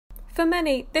For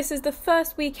many, this is the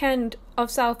first weekend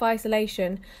of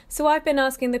self-isolation, so I've been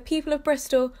asking the people of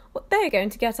Bristol what they're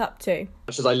going to get up to.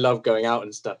 Much as I love going out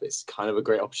and stuff, it's kind of a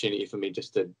great opportunity for me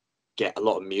just to get a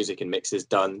lot of music and mixes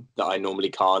done that I normally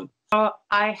can't.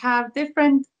 I have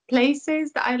different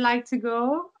places that I like to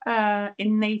go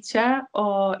in nature,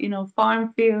 or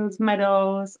farm fields,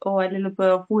 meadows, or a little bit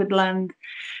of woodland.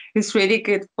 It's really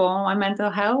good for my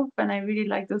mental health, and I really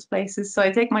like those places. So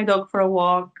I take my dog for a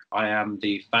walk. I am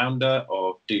the founder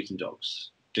of Dudes and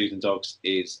Dogs. Dudes and Dogs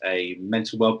is a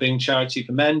mental wellbeing charity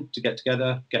for men to get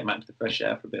together, get them out into the fresh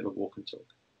air for a bit of a walk and talk.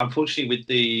 Unfortunately, with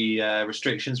the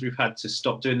restrictions, we've had to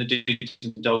stop doing the Dudes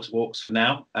and Dogs walks for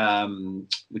now,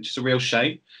 which is a real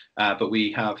shame. But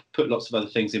we have put lots of other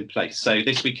things in place. So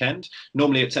this weekend,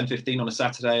 normally at 10:15 on a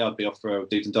Saturday, I'd be off for a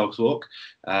Dudes and Dogs walk.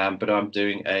 But I'm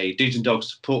doing a Dudes and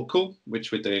Dogs support call,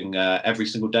 which we're doing every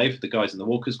single day for the guys in the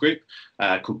walkers group,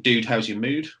 called Dude, How's Your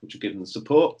Mood? Which will give them the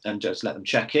support and just let them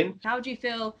check in. How do you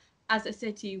feel as a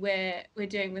city we're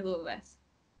doing with all of this?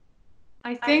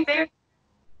 I think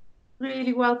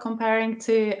really well comparing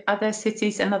to other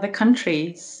cities and other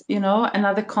countries, and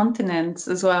other continents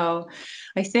as well.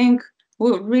 I think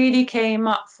what really came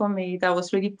up for me that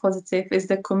was really positive is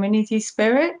the community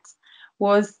spirit,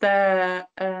 was the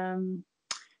kind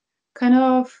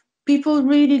of people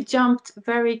really jumped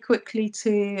very quickly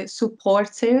to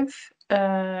supportive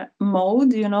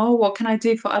mode, what can I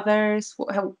do for others?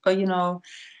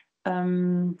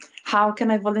 How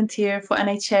can I volunteer for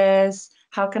NHS?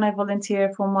 How can I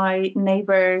volunteer for my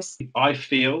neighbours? I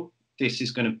feel this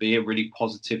is going to be a really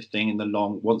positive thing in the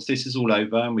once this is all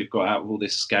over and we've got out of all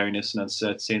this scariness and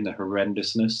uncertainty and the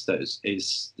horrendousness that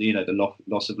is the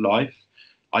loss of life.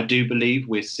 I do believe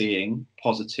we're seeing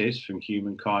positives from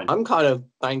humankind. I'm kind of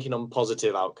banking on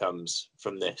positive outcomes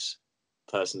from this,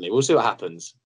 personally. We'll see what happens.